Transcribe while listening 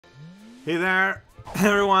Hey there,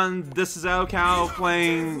 everyone. This is Cow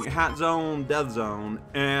playing AHiT Death Zone,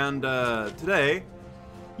 and today,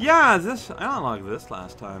 yeah, I unlocked this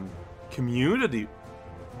last time. Community.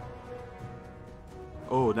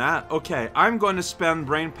 Oh, that okay. I'm going to spend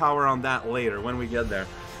brain power on that later when we get there.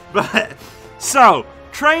 But so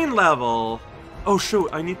train level. Oh shoot!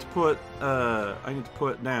 I need to put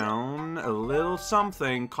down a little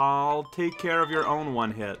something called "Take care of your own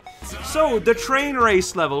one hit." So the train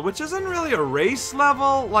race level, which isn't really a race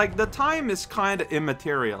level, like the time is kind of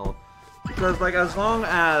immaterial, because like as long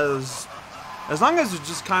as you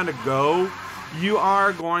just kind of go, you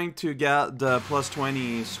are going to get the plus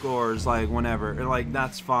 20 scores like whenever, like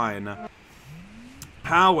that's fine.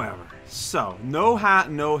 However. So, no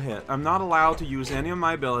hat, no hit. I'm not allowed to use any of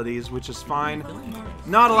my abilities, which is fine.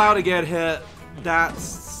 Not allowed to get hit.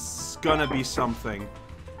 That's gonna be something.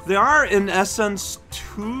 There are, in essence,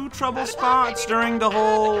 2 trouble spots during the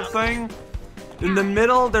whole thing. In the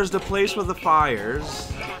middle, there's the place with the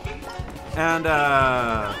fires. And,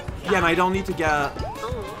 yeah, and I don't need to get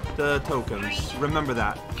the tokens. Remember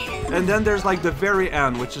that. And then there's, like, the very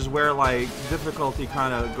end, which is where, like, difficulty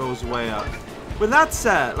kind of goes way up. With that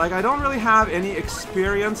said, like, I don't really have any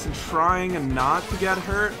experience in trying and not to get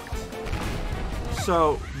hurt.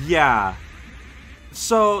 So, yeah.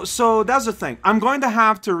 So that's the thing. I'm going to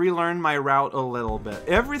have to relearn my route a little bit.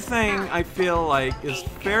 Everything, I feel like, is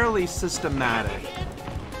fairly systematic,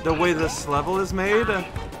 the way this level is made.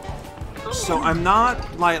 So I'm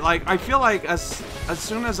not, like I feel like as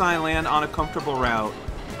soon as I land on a comfortable route,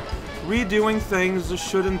 redoing things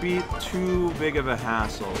shouldn't be too big of a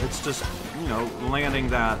hassle. It's just, you know, landing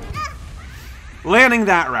that route.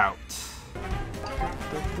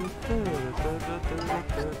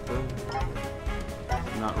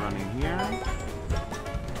 Not running here.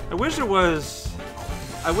 I wish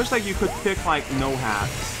like you could pick like no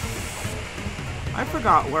hats. I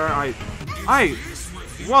forgot where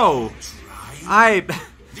whoa!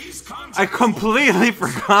 I completely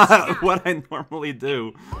forgot what I normally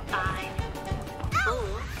do.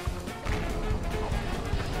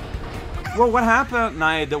 Well, what happened?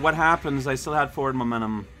 What happens? I still had forward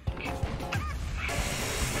momentum.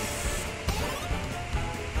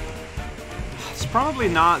 It's probably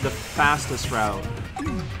not the fastest route,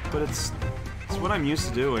 but it's what I'm used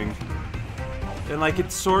to doing. And like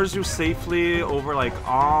it soars you safely over like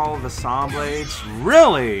all the saw blades.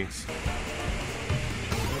 Really? Let's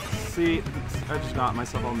see. I just got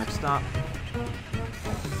myself all mixed up.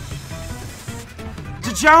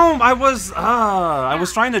 To jump! I was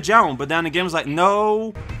trying to jump, but then the game was like,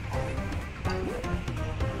 no.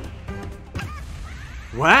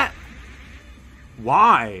 What?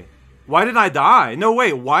 Why? Why did I die? No,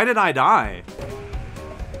 wait, why did I die?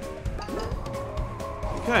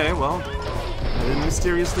 Okay, well, I didn't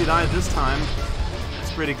mysteriously die this time.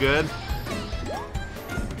 It's pretty good.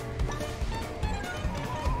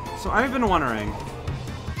 So I've been wondering,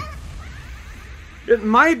 it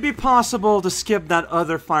might be possible to skip that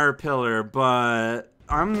other fire pillar, but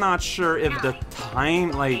I'm not sure if the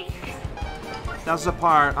time, like, that's the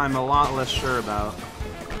part I'm a lot less sure about.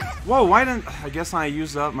 Whoa, why didn't, I guess I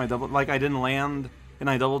used up my double, like I didn't land and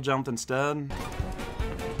I double jumped instead.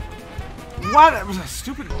 What? It was a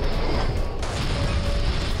stupid.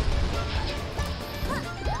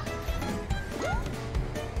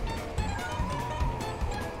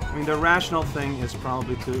 I mean, the rational thing is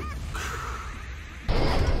probably to...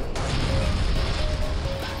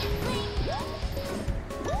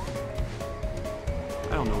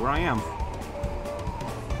 I don't know where I am.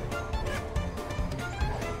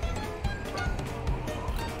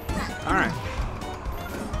 Alright.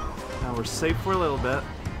 Now we're safe for a little bit.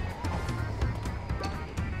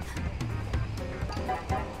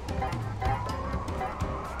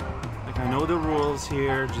 Like, I know the rules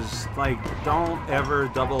here, just, like, don't ever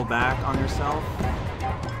double back on yourself.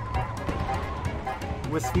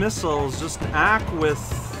 With missiles, just act with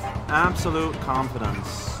absolute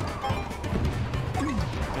confidence.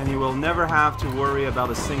 And you will never have to worry about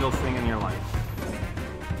a single thing in your life.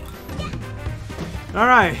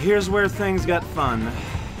 Alright, here's where things get fun.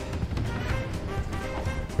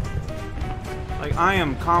 Like, I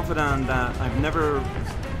am confident that I've never...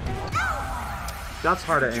 That's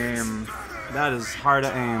hard to aim. That is hard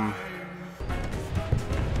to aim.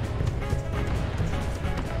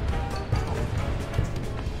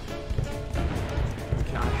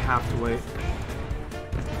 Okay, I have to wait.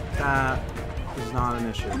 That is not an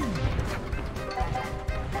issue.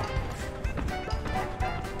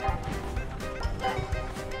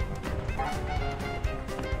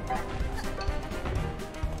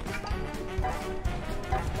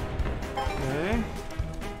 Okay.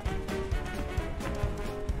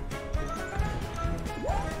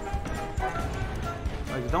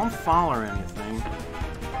 don't fall or anything.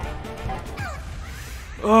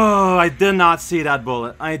 Oh, I did not see that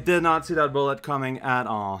bullet. I did not see that bullet coming at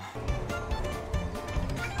all.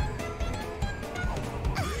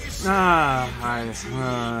 Yeah,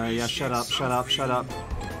 shut up, shut up, shut up.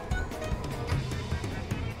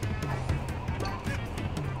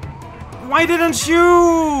 Why didn't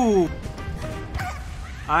you?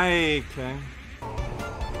 Okay.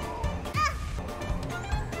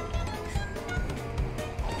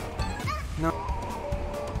 No.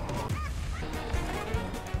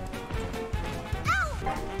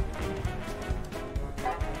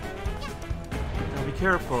 Now be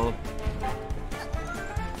careful.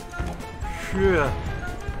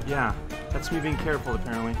 Yeah, that's me being careful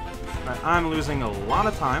apparently. Right, I'm losing a lot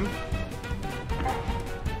of time.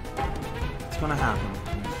 It's gonna happen.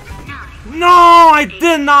 No, I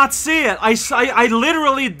did not see it. I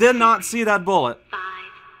literally did not see that bullet.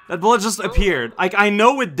 That bullet just appeared. Like, I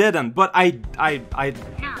know it didn't, but all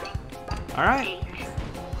right.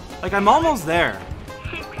 Like, I'm almost there.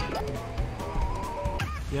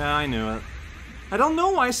 Yeah, I knew it. I don't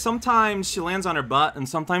know why sometimes she lands on her butt and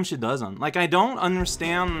sometimes she doesn't. Like, I don't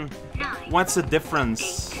understand what's the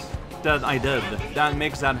difference that I did that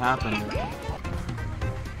makes that happen.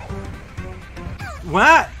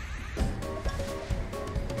 What?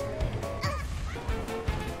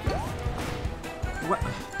 What?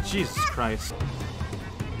 Jesus Christ.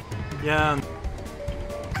 Yeah.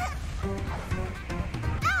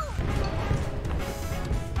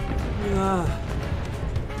 Yeah.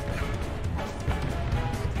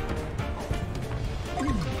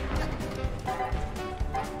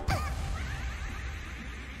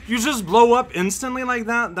 You just blow up instantly like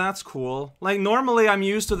that? That's cool. Like, normally I'm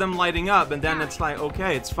used to them lighting up, and then it's like,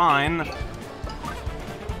 okay, it's fine. Hey,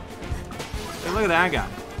 look at that guy.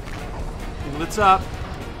 He lights up.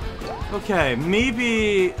 Okay,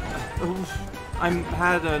 maybe I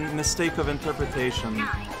had a mistake of interpretation.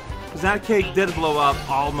 Because that cake did blow up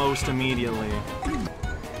almost immediately.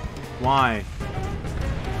 Why?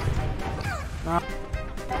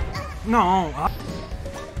 No.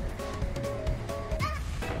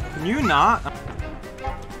 Can you not?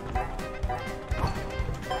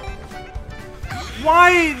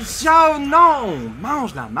 Why? Oh non!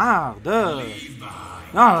 Mange la merde!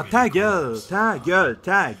 Oh, ta gueule, ta gueule,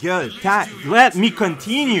 ta gueule, ta... Let me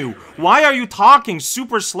continue! Why are you talking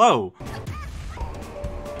super slow?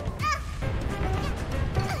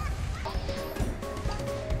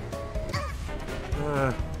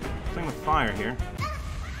 Thing with fire here.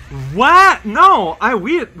 What? No!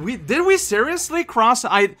 Did we seriously cross?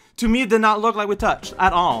 To me, it did not look like we touched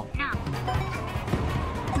at all.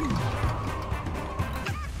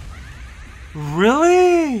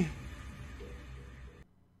 Really?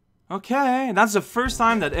 Okay, that's the first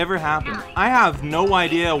time that ever happened. I have no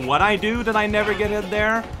idea what I do that I never get hit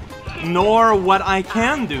there, nor what I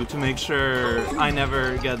can do to make sure I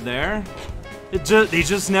never get there. They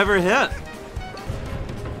just never hit.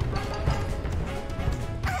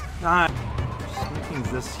 Just making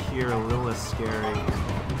this here a little less scary.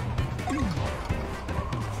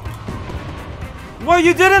 Well,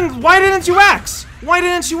 you didn't. Why didn't you X? Why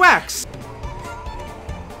didn't you X?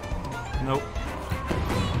 Nope.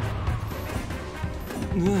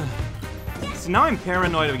 See, now I'm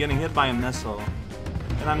paranoid of getting hit by a missile.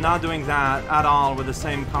 And I'm not doing that at all with the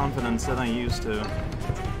same confidence that I used to.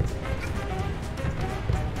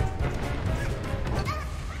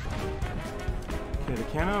 Okay, the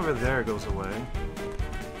cannon over there goes away.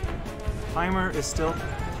 Timer is still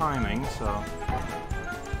timing, so...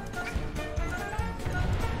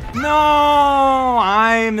 No!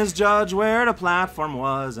 I misjudged where the platform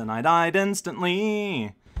was, and I died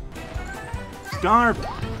instantly. Garb.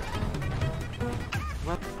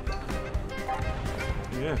 What?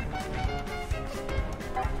 Yeah.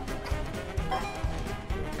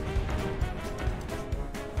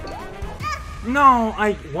 No,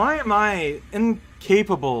 why am I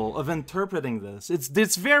incapable of interpreting this?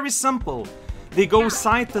 It's very simple. They go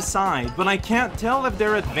side to side, but I can't tell if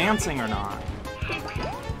they're advancing or not.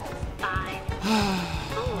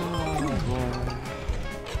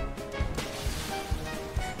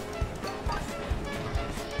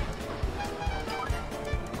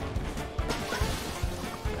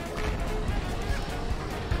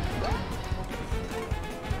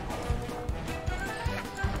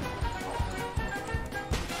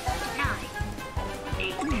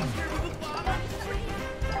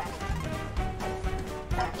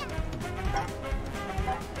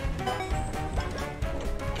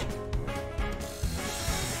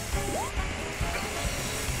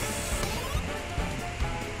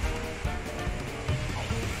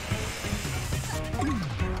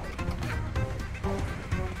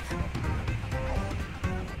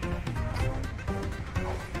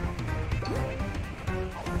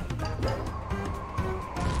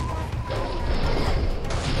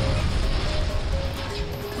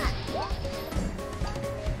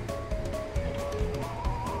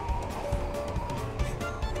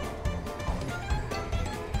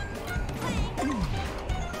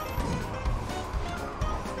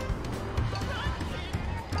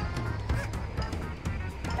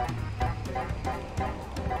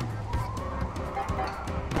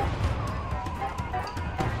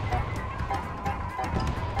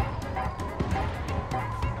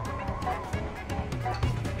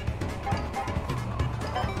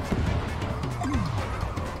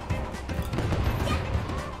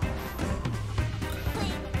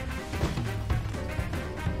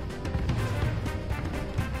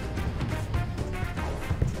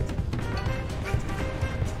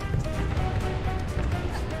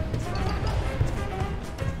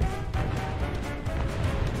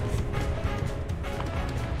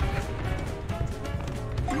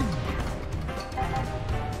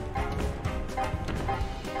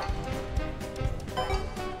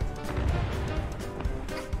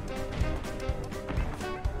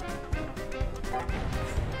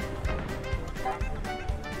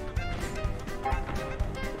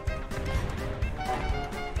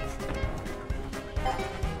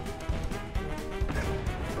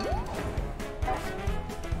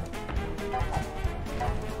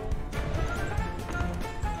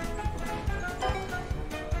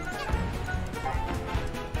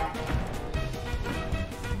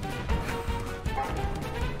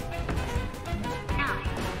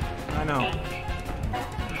 know.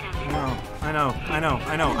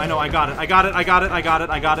 I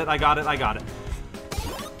got it.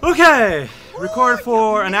 Okay! Record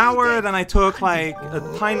for an hour, then I took like a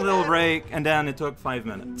tiny little break, and then it took 5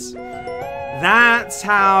 minutes. That's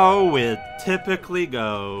how it typically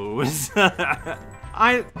goes.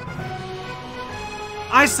 I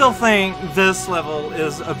still think this level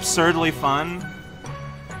is absurdly fun.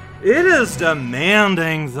 It is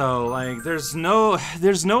demanding though, like there's no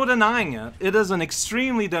denying it. It is an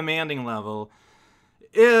extremely demanding level.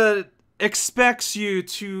 It expects you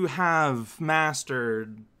to have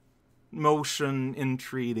mastered motion in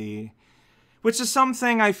 3D, which is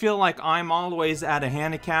something I feel like I'm always at a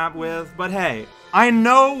handicap with, but hey, I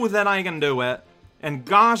know that I can do it, and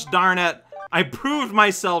gosh darn it, I proved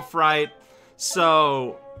myself right,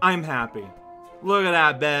 so I'm happy. Look at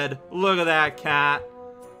that bed, look at that cat,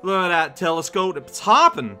 look at that telescope, it's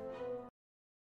hopping.